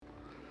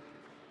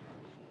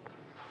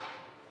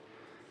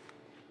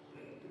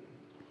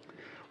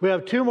We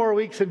have 2 more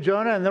weeks in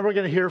Jonah, and then we're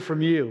going to hear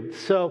from you.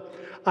 So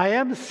I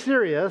am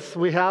serious.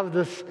 We have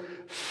this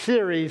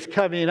series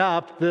coming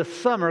up this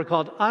summer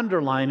called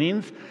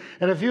Underlinings.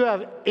 And if you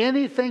have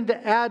anything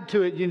to add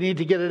to it, you need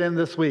to get it in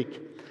this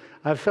week.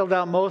 I've filled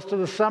out most of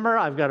the summer.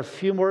 I've got a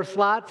few more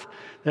slots.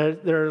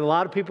 There are a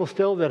lot of people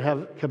still that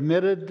have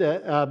committed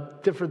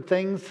different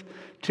things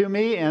to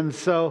me. And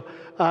so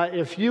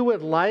if you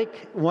would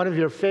like one of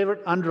your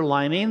favorite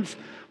underlinings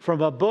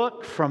from a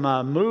book, from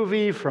a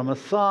movie, from a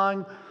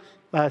song,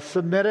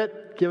 submit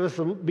it.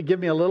 Give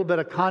me a little bit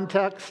of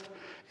context,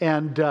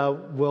 and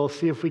we'll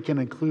see if we can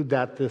include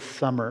that this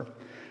summer.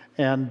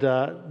 And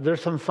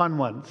there's some fun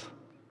ones,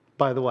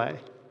 by the way.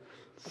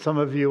 Some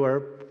of you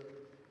are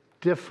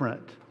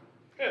different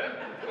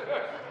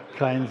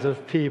kinds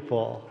of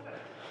people.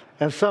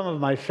 And some of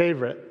my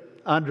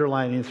favorite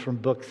underlinings from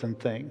books and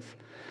things.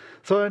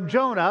 So in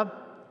Jonah,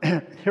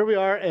 here we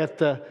are in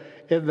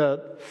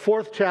the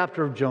 4th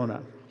chapter of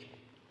Jonah.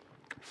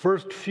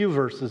 First few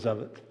verses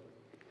of it.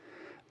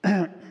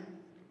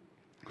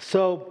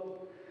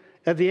 So,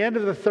 at the end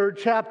of the 3rd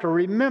chapter,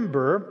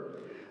 remember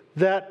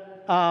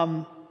that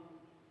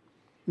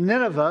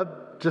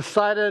Nineveh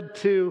decided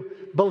to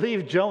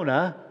believe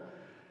Jonah,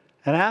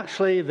 and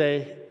actually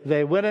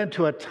they went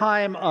into a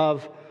time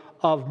of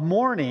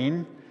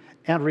mourning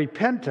and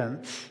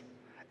repentance,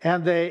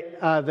 and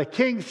the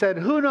king said,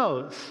 "Who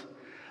knows?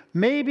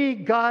 Maybe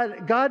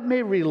God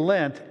may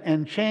relent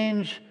and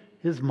change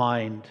his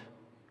mind.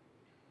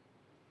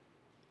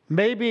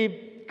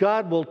 Maybe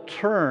God will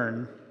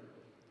turn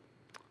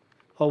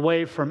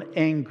away from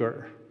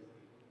anger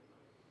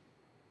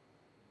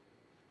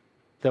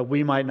that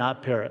we might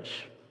not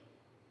perish."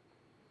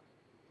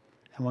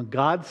 And when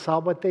God saw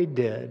what they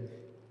did,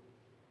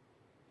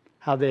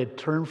 how they had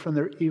turned from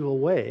their evil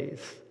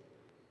ways,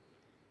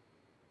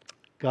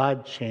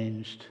 God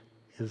changed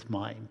his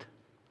mind.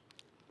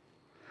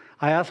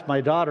 I asked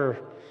my daughter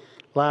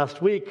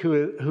last week,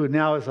 who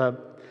now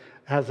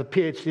has a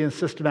PhD in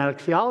systematic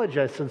theology,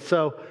 I said,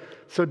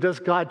 so does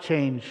God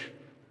change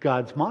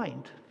God's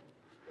mind?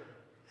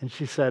 And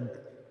she said,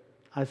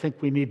 "I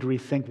think we need to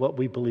rethink what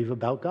we believe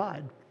about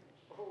God."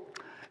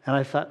 And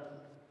I thought,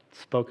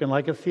 spoken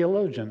like a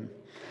theologian.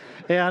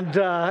 And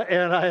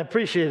I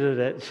appreciated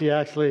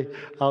it.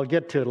 I'll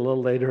get to it a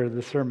little later in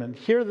the sermon.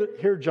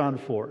 Hear John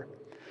 4.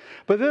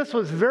 "But this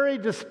was very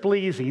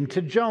displeasing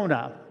to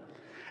Jonah,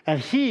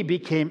 and he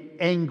became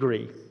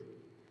angry.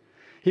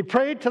 He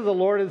prayed to the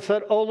Lord and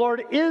said, 'O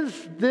Lord,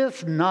 is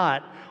this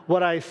not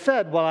what I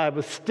said while I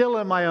was still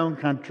in my own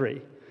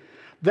country?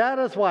 That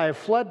is why I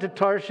fled to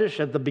Tarshish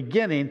at the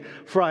beginning,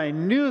 for I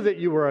knew that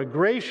you were a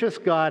gracious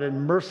God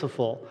and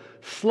merciful,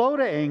 slow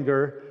to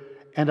anger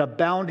and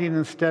abounding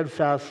in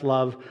steadfast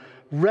love,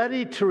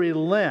 ready to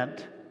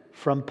relent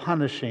from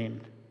punishing.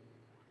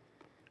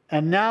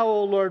 And now,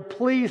 O Lord,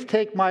 please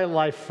take my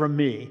life from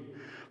me,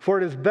 for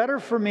it is better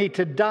for me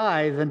to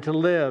die than to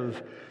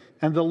live.'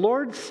 And the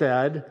Lord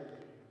said,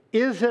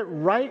 'Is it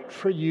right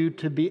for you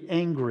to be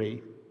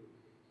angry?'"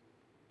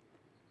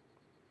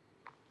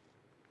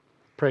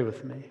 Pray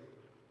with me.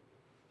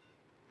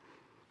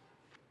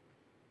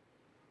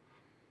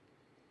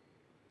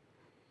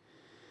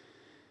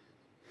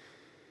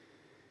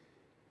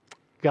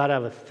 God, I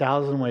have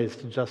 1,000 ways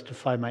to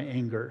justify my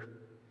anger.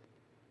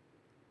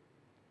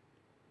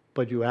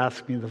 But you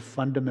ask me the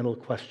fundamental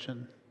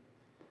question,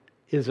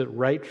 is it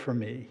right for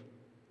me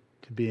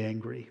to be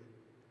angry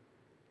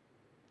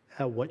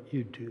at what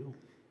you do?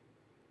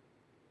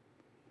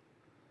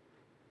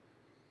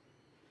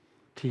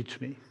 Teach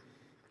me.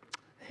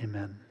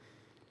 Amen.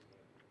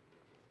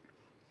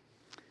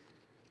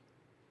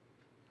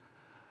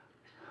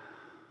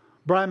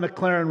 Brian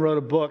McLaren wrote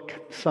a book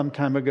some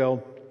time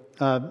ago,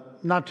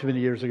 not too many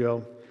years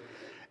ago,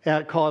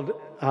 called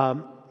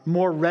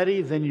More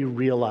Ready Than You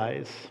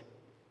Realize.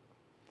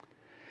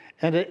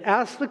 And it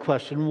asks the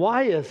question,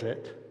 why is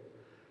it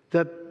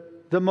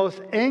that the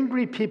most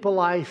angry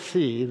people I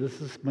see, this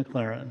is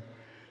McLaren,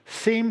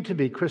 seem to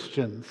be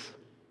Christians?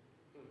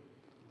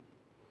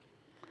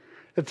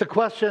 It's a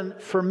question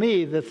for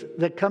me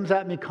that comes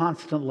at me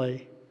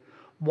constantly.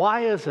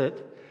 Why is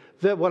it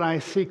that when I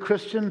see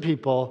Christian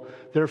people,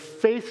 their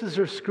faces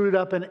are screwed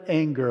up in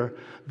anger,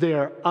 they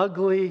are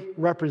ugly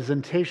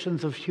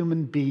representations of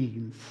human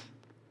beings,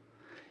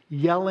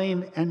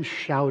 yelling and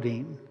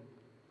shouting,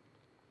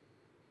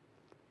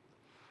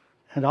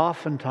 and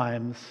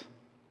oftentimes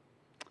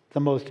the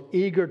most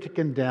eager to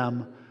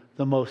condemn,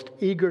 the most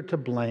eager to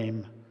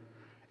blame,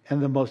 and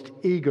the most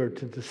eager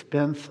to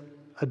dispense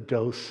a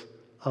dose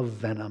of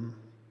venom.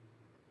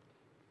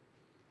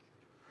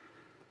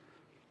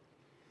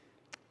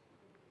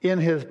 In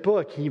his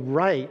book, he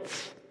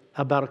writes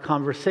about a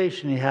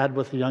conversation he had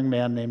with a young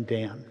man named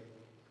Dan.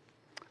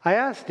 I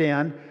asked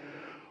Dan,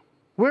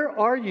 "Where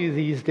are you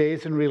these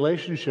days in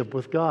relationship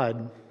with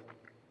God?"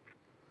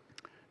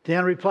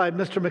 Dan replied,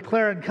 "Mr.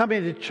 McLaren,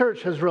 coming to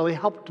church has really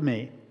helped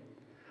me.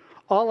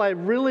 All I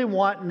really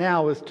want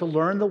now is to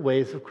learn the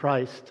ways of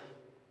Christ."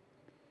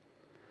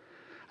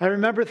 I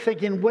remember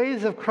thinking,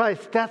 ways of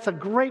Christ, that's a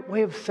great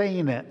way of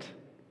saying it.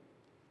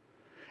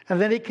 And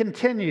then he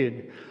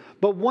continued,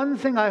 but one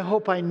thing I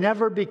hope I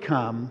never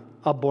become,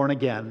 a born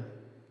again.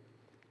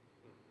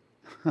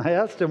 I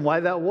asked him why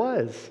that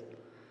was.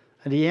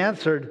 And he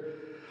answered,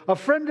 a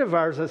friend of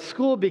ours at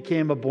school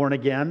became a born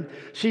again.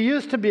 She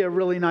used to be a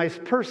really nice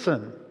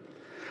person,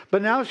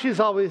 but now she's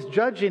always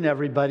judging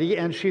everybody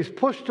and she's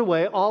pushed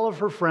away all of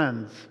her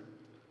friends.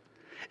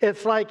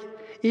 It's like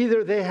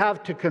either they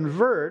have to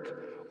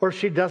convert or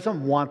she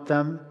doesn't want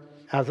them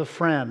as a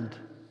friend.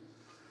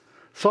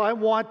 So I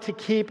want to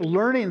keep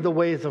learning the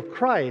ways of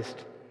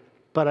Christ,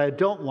 but I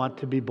don't want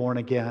to be born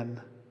again.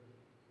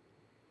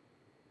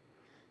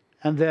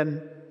 And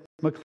then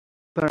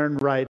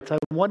McLaren writes, I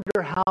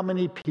wonder how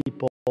many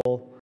people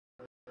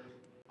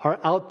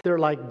are out there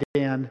like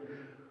Dan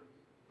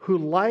who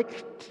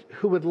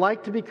would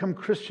like to become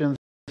Christians,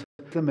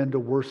 make them into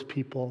worse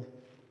people,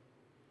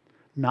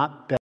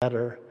 not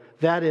better.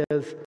 That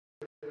is,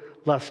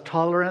 less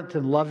tolerant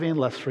and loving,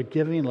 less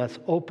forgiving, less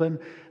open,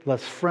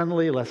 less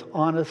friendly, less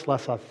honest,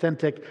 less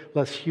authentic,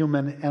 less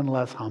human, and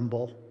less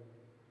humble.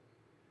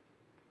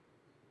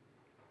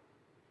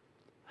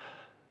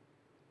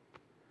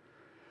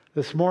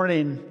 This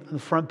morning, on the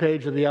front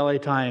page of the LA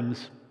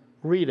Times,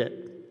 read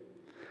it.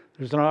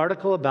 There's an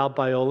article about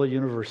Biola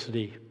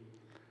University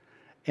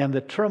and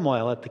the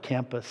turmoil at the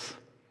campus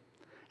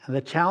and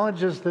the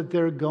challenges that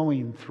they're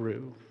going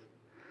through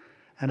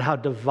and how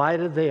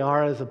divided they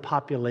are as a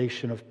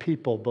population of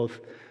people, both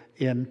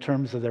in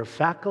terms of their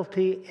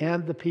faculty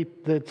and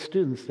the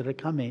students that are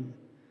coming,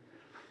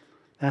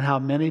 and how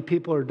many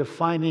people are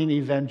defining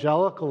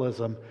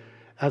evangelicalism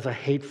as a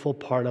hateful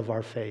part of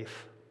our faith.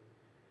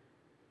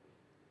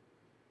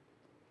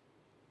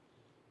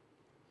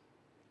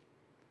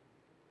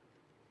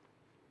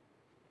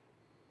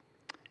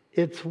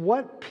 It's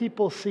what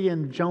people see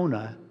in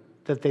Jonah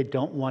that they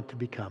don't want to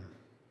become.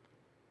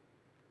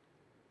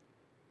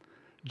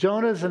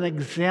 Jonah's an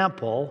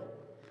example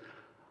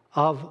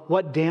of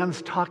what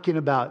Dan's talking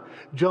about.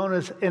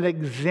 Jonah's an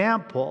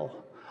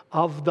example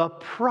of the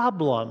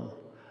problem,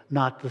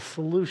 not the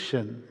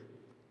solution.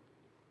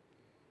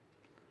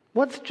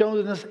 What's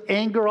Jonah's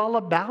anger all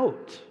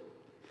about?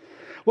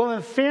 Well,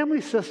 in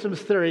family systems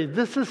theory,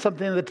 this is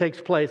something that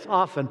takes place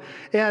often.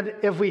 And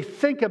if we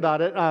think about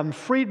it,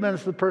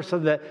 Friedman's the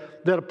person that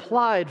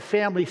applied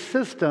family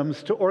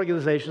systems to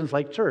organizations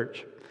like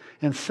church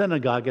and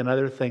synagogue and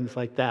other things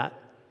like that.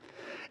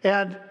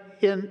 And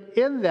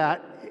in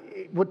that,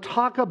 we'll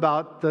talk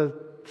about the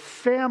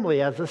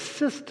family as a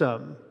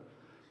system.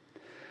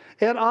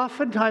 And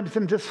oftentimes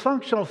in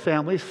dysfunctional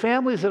families,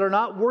 families that are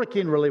not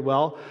working really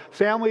well,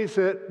 families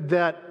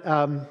that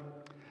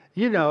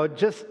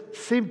just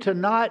seem to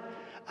not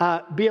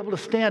be able to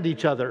stand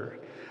each other,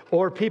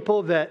 or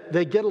people that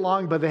they get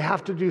along, but they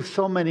have to do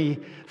so many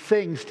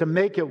things to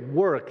make it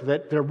work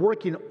that they're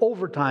working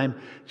overtime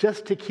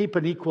just to keep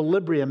an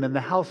equilibrium in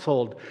the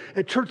household.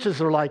 And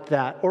churches are like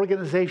that.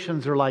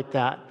 Organizations are like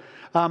that.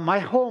 My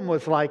home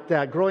was like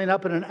that, growing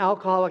up in an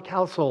alcoholic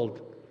household.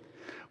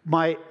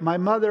 My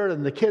mother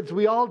and the kids,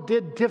 we all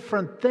did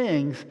different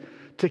things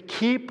to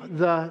keep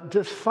the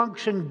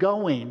dysfunction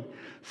going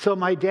so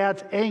my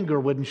dad's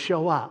anger wouldn't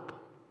show up.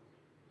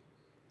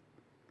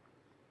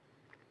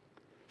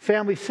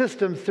 Family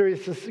systems theory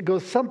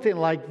goes something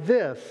like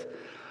this.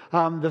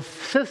 The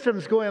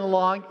system's going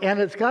along and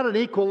it's got an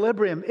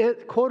equilibrium.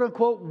 It, quote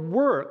unquote,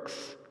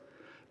 works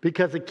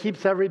because it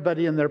keeps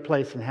everybody in their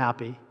place and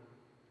happy.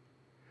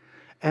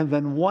 And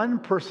then one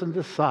person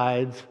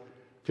decides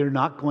they're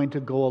not going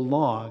to go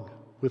along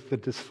with the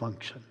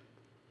dysfunction.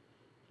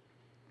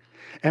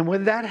 And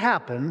when that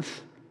happens,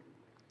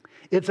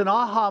 it's an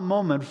aha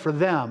moment for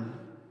them.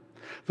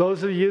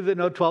 Those of you that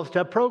know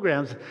 12-step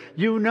programs,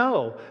 you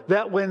know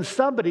that when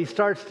somebody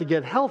starts to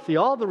get healthy,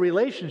 all the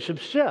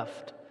relationships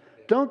shift,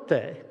 don't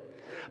they?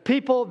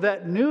 People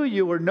that knew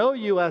you or know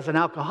you as an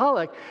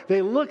alcoholic,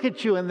 they look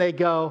at you and they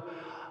go,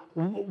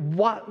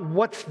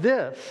 what's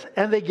this?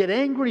 And they get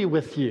angry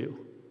with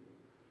you.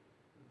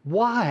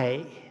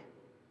 Why?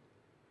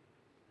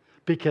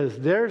 Because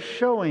they're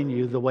showing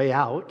you the way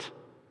out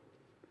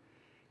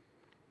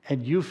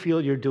and you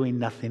feel you're doing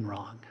nothing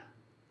wrong.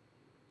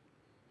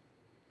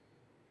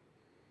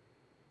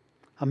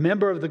 A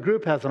member of the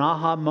group has an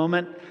aha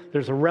moment.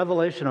 There's a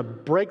revelation, a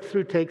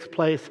breakthrough takes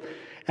place,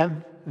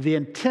 and the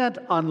intent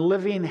on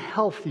living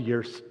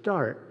healthier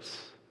starts.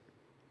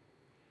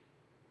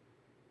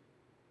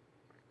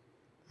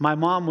 My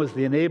mom was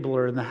the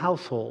enabler in the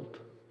household.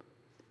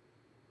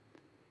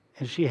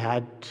 And she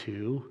had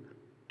to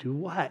do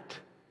what?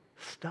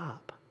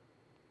 Stop.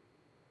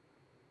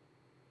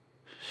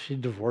 She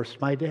divorced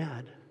my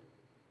dad.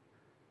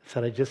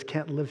 Said, I just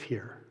can't live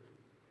here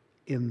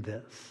in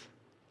this.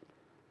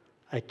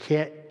 I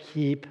can't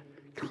keep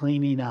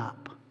cleaning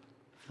up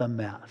the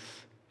mess.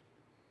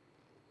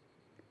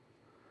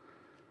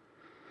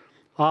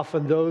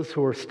 Often those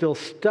who are still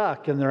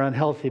stuck in their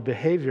unhealthy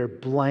behavior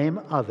blame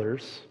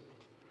others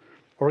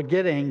or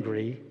get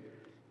angry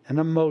and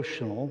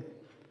emotional,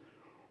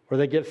 or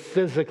they get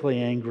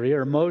physically angry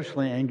or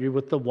emotionally angry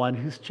with the one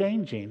who's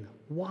changing.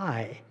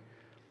 Why?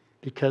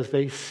 Because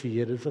they see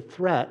it as a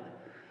threat.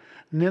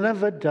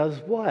 Nineveh does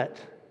what?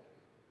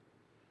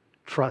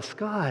 Trust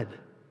God.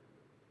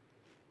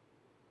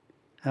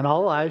 And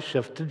all eyes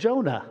shift to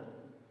Jonah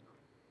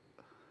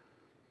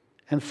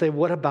and say,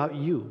 what about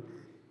you?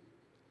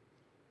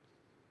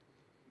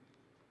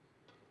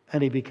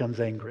 And he becomes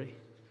angry.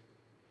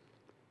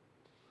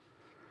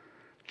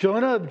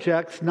 Jonah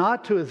objects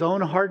not to his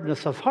own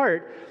hardness of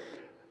heart,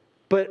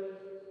 but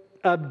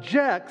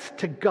objects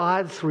to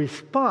God's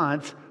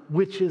response,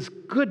 which is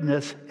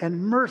goodness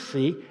and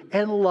mercy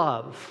and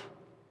love.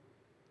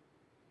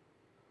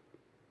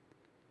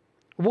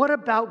 What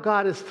about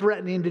God is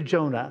threatening to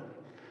Jonah?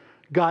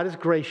 God is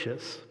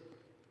gracious.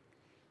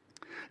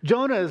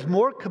 Jonah is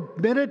more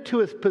committed to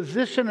his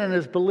position and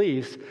his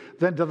beliefs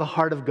than to the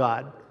heart of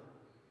God,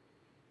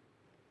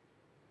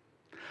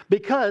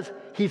 because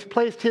he's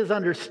placed his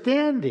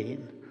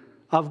understanding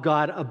of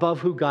God above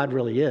who God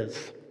really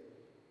is.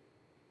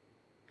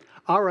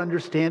 Our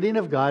understanding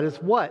of God is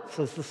what,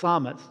 says the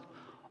psalmist?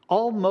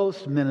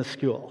 Almost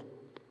minuscule.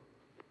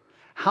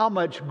 How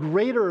much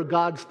greater are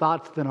God's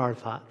thoughts than our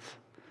thoughts?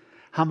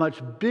 How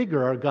much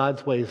bigger are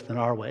God's ways than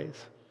our ways?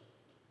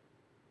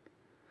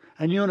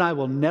 And you and I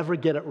will never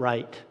get it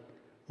right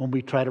when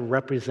we try to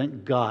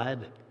represent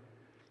God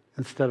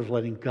instead of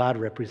letting God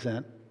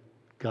represent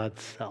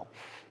God's self.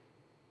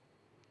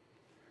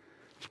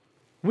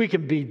 We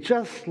can be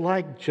just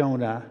like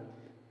Jonah,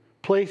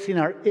 placing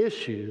our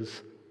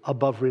issues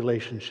above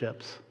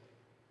relationships.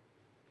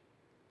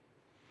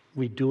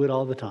 We do it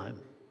all the time.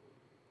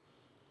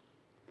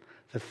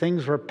 The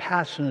things we're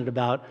passionate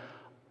about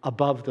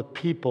above the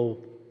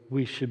people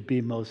we should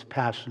be most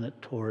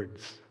passionate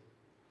towards.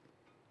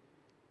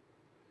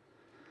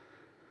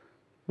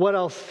 What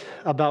else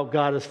about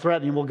God is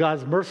threatening? Well,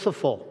 God's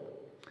merciful.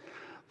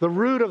 The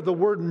root of the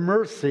word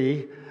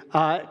mercy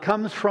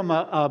comes from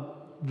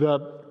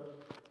the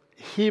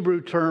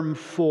Hebrew term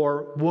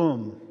for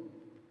womb.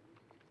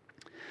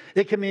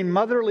 It can mean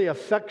motherly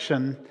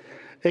affection.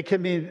 It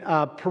can mean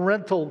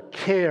parental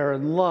care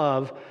and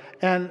love.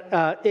 And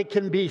it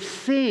can be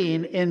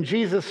seen in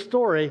Jesus'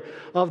 story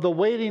of the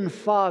waiting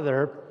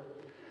father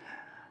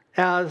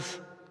as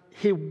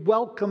he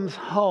welcomes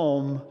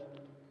home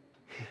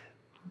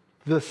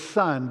the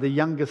son, the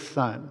youngest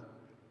son,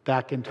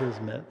 back into his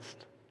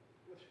midst.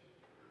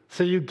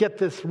 So you get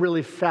this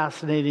really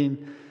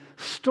fascinating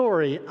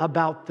story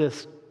about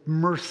this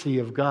mercy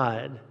of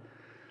God,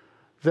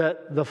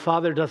 that the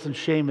father doesn't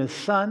shame his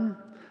son,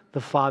 the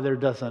father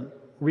doesn't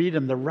read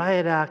him the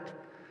riot act,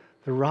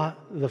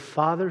 the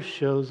father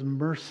shows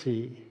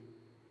mercy.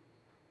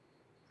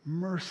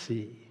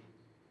 Mercy.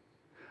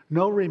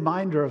 No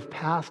reminder of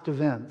past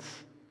events.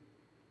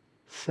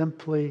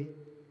 Simply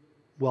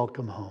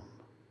welcome home.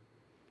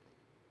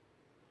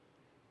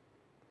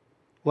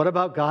 What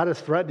about God is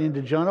threatening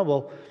to Jonah?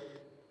 Well,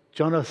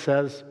 Jonah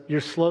says,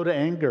 you're slow to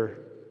anger.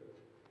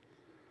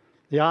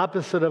 The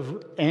opposite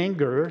of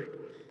anger,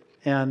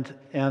 and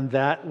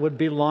that would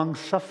be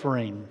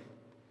long-suffering,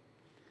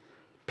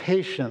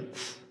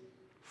 patience,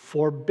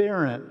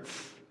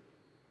 forbearance,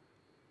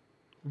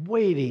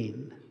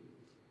 waiting,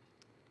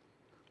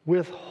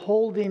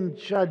 withholding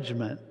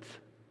judgment.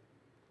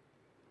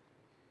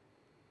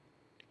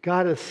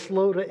 God is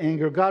slow to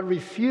anger. God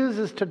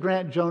refuses to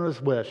grant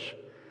Jonah's wish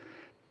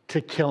to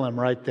kill him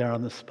right there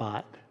on the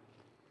spot.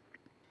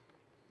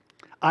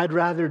 I'd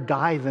rather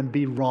die than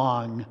be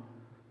wrong,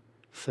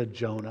 said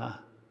Jonah.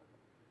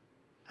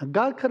 And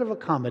God could have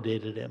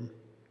accommodated him.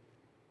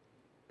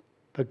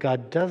 But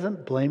God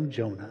doesn't blame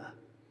Jonah.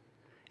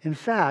 In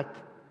fact,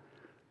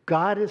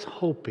 God is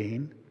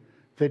hoping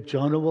that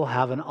Jonah will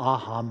have an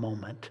aha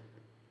moment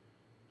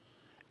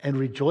and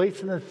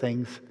rejoice in the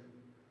things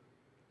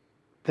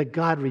that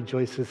God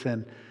rejoices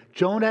in.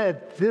 Jonah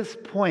at this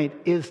point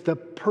is the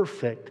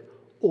perfect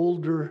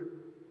older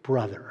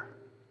brother,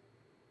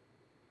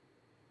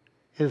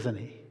 isn't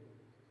he?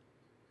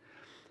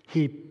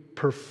 He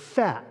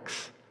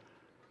perfects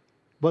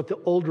what the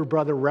older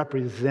brother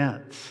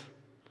represents.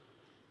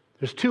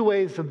 There's two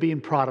ways of being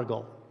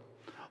prodigal.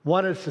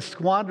 One is to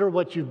squander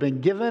what you've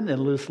been given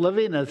in loose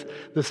living, as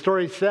the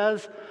story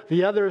says.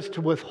 The other is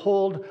to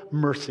withhold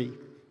mercy.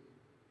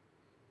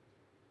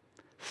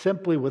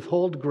 Simply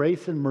withhold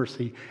grace and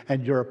mercy,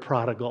 and you're a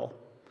prodigal.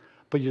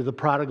 But you're the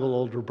prodigal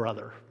older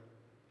brother.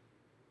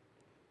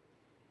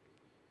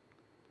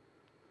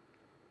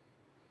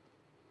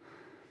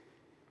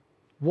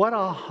 What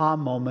aha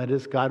moment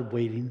is God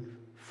waiting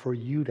for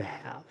you to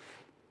have?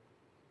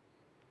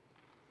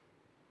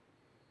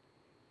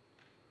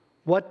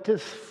 What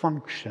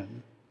dysfunction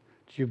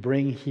do you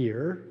bring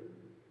here,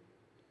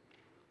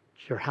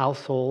 to your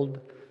household,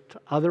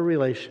 to other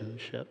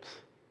relationships?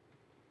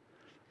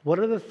 What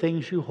are the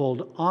things you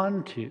hold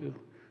on to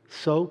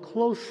so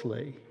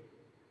closely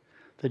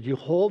that you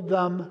hold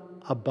them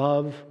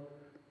above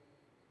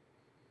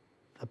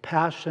the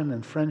passion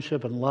and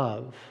friendship and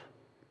love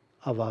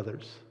of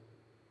others?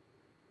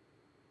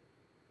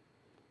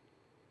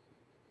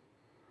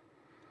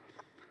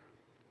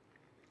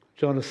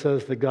 Jonah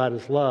says that God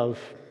is love.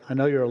 I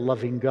know you're a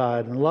loving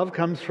God. And love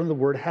comes from the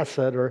word hesed,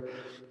 or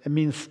it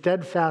means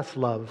steadfast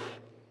love.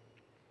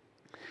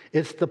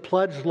 It's the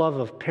pledged love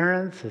of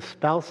parents, of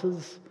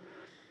spouses,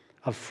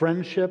 of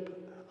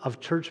friendship, of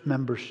church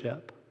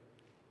membership.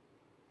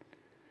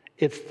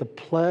 It's the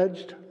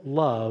pledged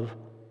love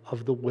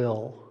of the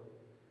will.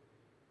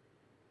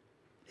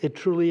 It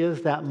truly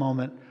is that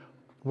moment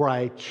where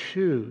I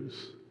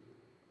choose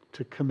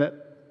to commit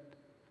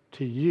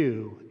to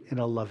you in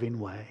a loving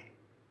way.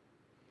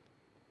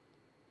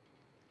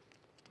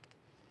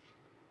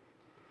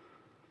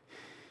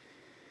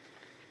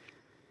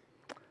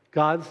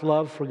 God's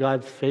love for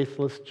God's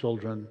faithless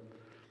children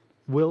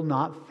will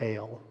not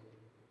fail.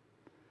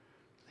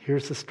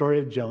 Here's the story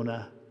of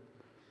Jonah.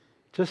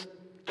 Just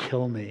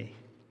kill me.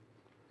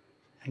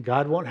 And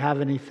God won't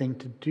have anything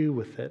to do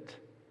with it.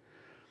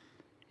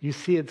 You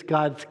see, it's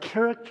God's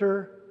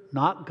character,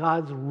 not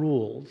God's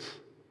rules,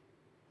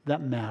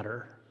 that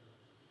matter.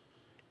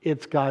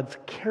 It's God's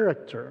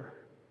character,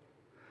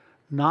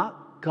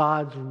 not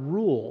God's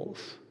rules,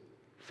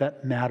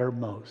 that matter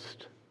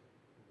most.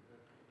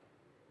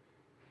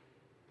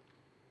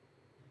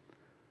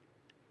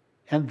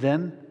 And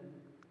then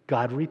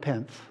God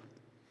repents.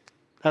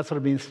 That's what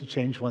it means to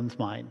change one's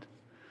mind.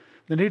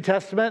 The New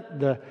Testament,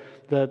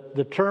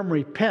 the term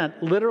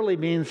repent literally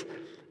means,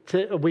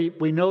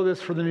 we know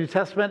this from the New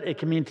Testament, it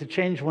can mean to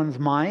change one's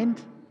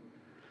mind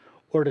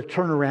or to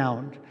turn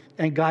around.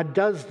 And God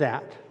does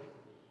that.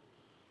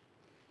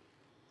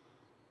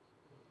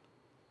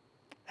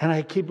 And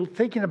I keep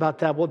thinking about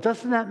that. Well,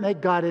 doesn't that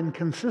make God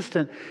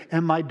inconsistent?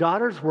 And my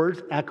daughter's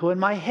words echo in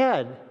my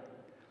head.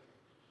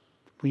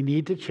 We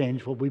need to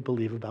change what we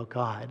believe about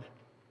God.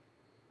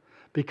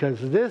 Because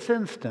this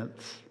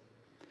instance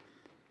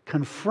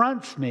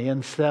confronts me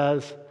and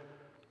says,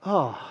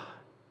 oh,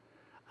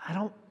 I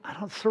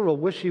don't serve a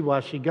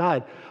wishy-washy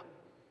God.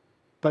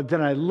 But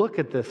then I look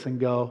at this and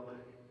go,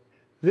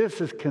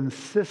 this is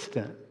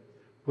consistent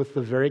with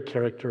the very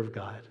character of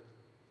God.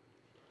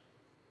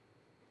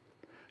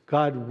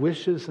 God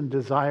wishes and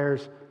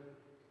desires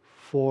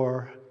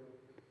for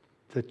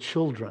the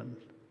children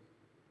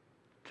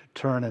to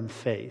turn and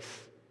face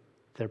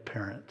their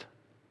parent.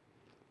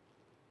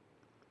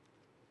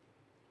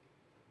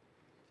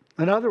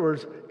 In other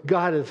words,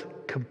 God is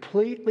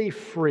completely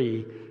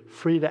free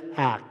to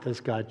act as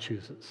God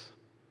chooses.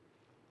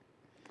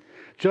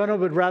 Jonah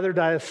would rather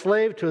die a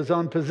slave to his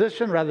own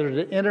position rather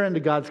than enter into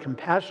God's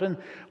compassion.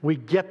 We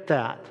get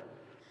that.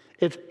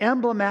 It's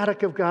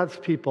emblematic of God's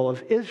people,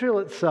 of Israel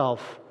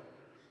itself,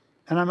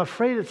 and I'm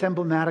afraid it's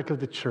emblematic of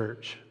the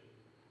church.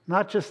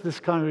 Not just this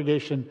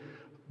congregation,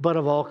 but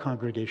of all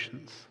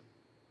congregations.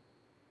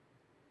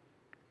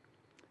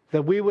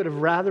 That we would have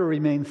rather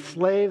remained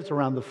slaves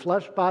around the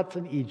flesh pots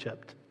in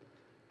Egypt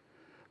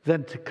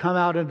than to come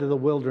out into the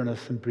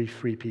wilderness and be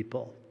free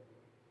people.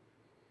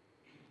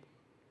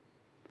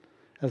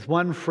 As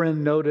one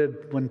friend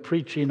noted when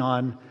preaching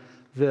on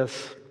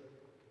this,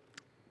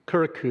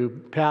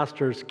 Kirkhope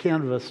pastor's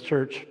Canvas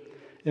Church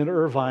in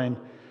Irvine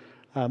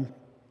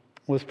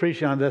was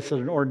preaching on this at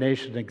an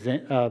ordination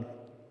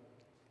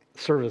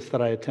service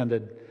that I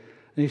attended.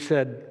 And he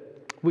said,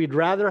 we'd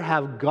rather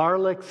have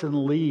garlics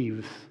and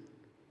leaves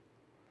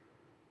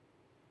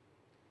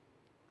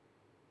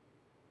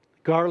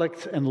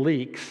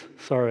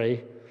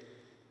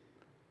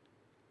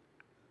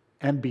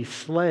and be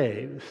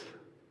slaves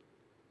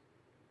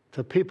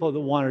to people that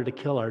wanted to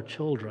kill our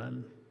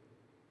children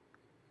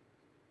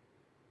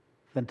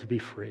than to be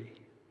free.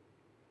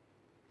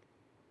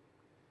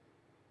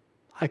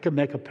 I could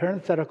make a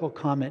parenthetical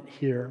comment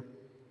here.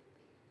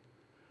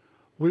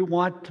 We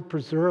want to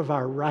preserve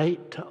our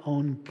right to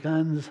own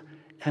guns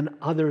and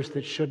others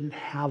that shouldn't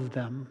have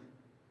them.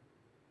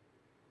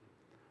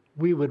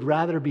 We would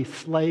rather be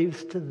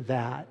slaves to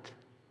that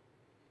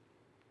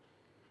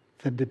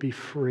than to be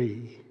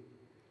free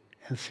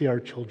and see our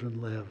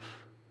children live.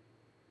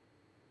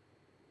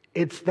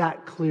 It's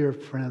that clear,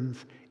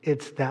 friends.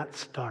 It's that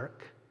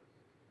stark.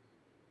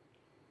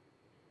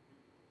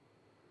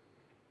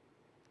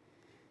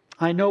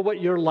 I know what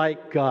you're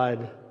like,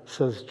 God,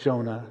 says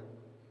Jonah.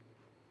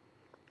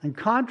 And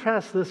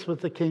contrast this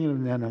with the king of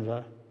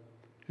Nineveh,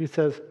 who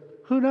says,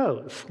 who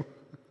knows?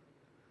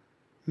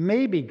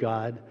 Maybe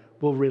God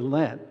will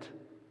relent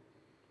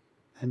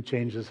and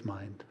change his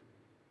mind.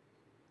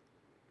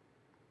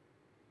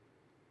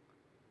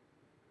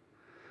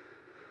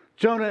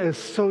 Jonah is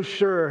so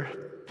sure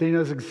that he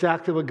knows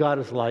exactly what God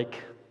is like.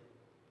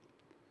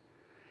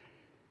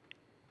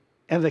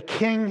 And the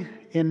king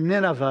in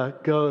Nineveh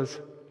goes,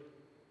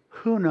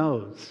 who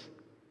knows?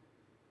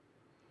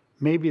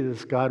 Maybe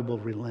this God will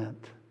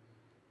relent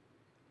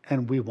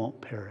and we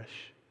won't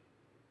perish.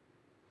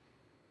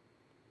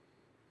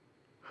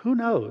 Who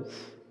knows?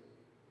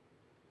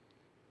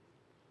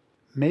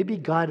 Maybe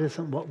God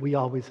isn't what we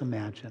always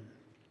imagine.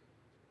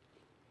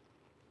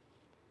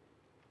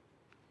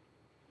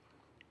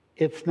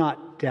 It's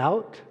not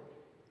doubt.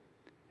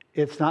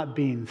 It's not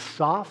being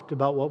soft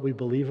about what we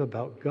believe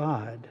about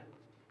God.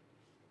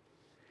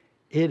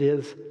 It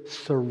is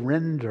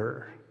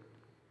surrender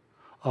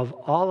of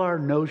all our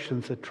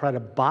notions that try to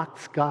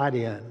box God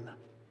in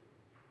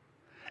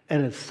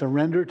And it's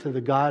surrender to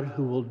the God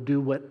who will do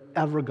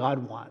whatever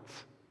God wants.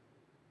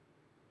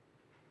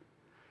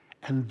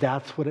 And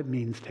that's what it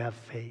means to have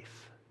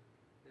faith.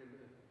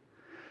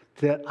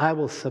 That I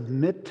will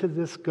submit to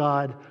this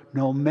God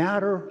no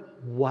matter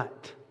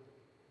what.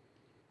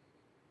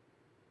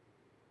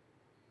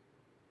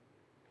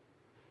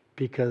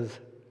 Because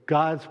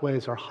God's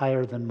ways are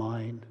higher than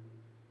mine.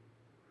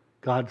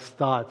 God's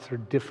thoughts are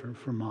different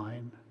from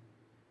mine.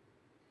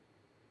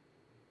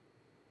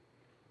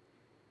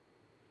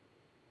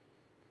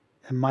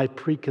 And my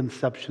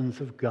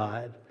preconceptions of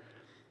God,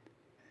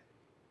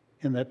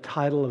 in the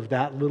title of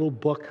that little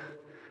book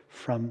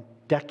from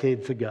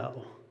decades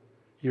ago,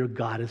 Your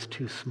God is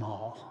Too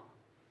Small.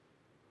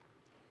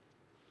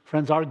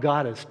 Friends, our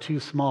God is too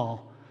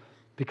small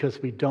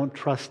because we don't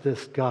trust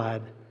this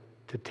God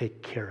to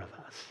take care of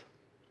us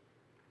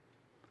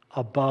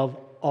above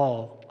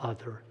all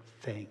other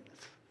things.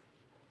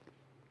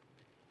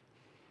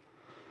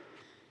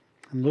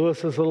 In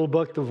Lewis's little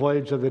book, The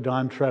Voyage of the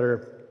Dawn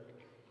Treader,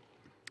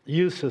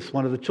 Eustace,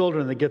 one of the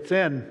children that gets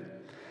in,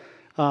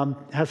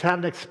 has had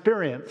an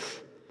experience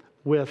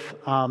with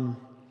Aslan,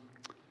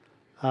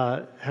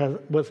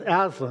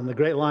 the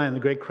great lion, the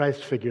great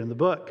Christ figure in the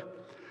book.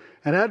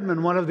 And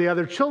Edmund, one of the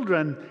other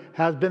children,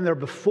 has been there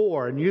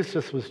before, and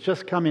Eustace was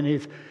just coming.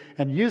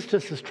 And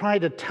Eustace is trying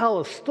to tell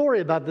a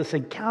story about this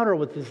encounter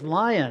with this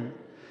lion.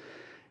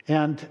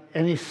 And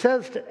he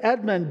says to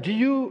Edmund, do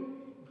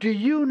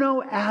you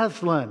know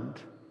Aslan?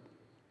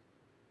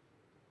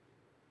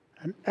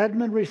 And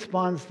Edmund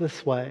responds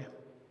this way.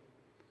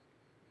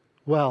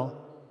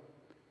 Well,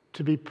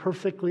 to be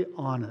perfectly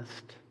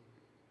honest,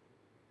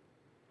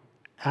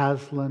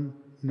 Aslan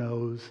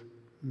knows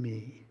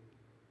me.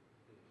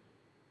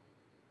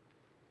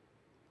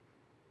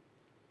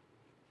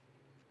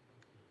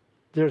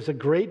 There's a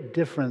great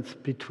difference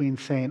between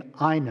saying,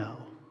 I know,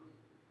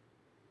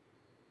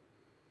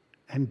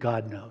 and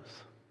God knows.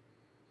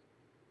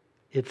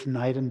 It's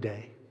night and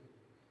day.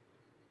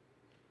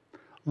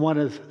 One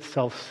is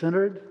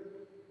self-centered,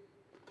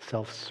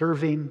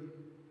 self-serving,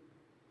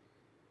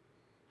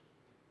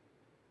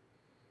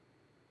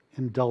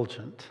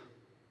 indulgent.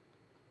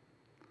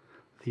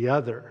 The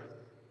other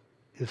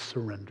is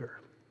surrender.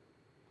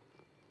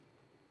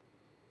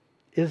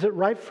 Is it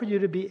right for you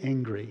to be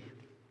angry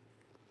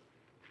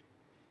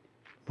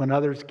when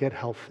others get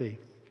healthy?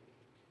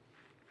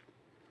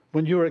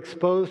 When you are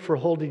exposed for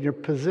holding your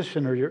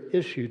position or your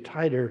issue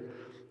tighter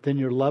than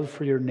your love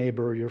for your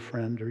neighbor or your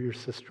friend or your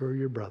sister or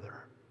your brother?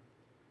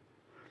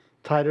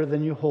 Tighter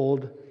than you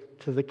hold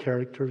to the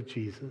character of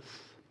Jesus?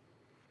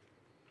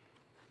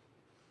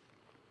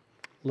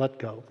 Let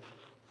go.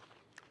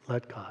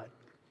 Let God.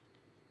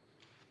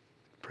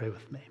 Pray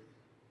with me.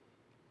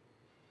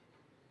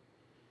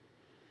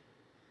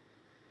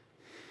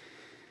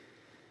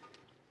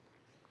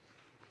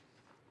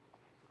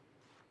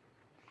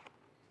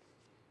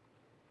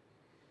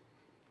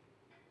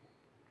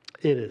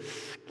 It is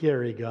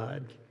scary,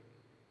 God,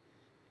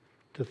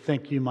 to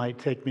think you might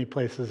take me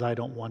places I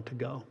don't want to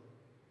go.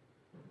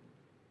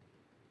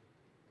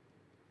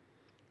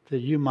 That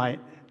you might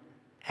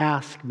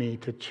ask me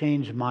to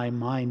change my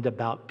mind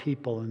about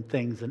people and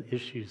things and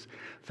issues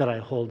that I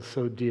hold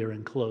so dear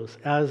and close,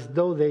 as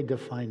though they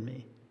define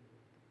me.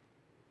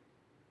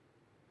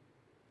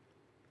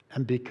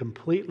 And be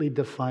completely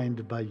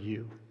defined by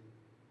you.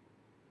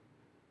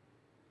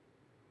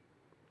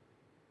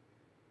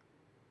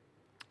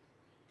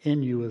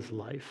 In you is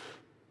life.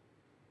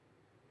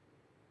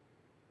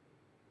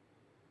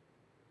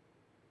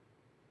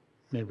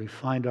 May we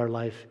find our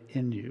life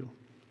in you.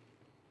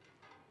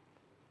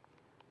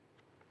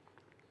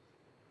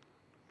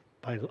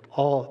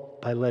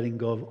 By letting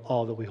go of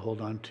all that we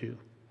hold on to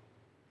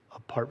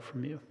apart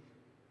from you.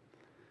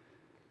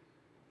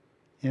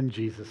 In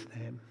Jesus'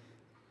 name,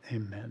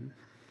 amen.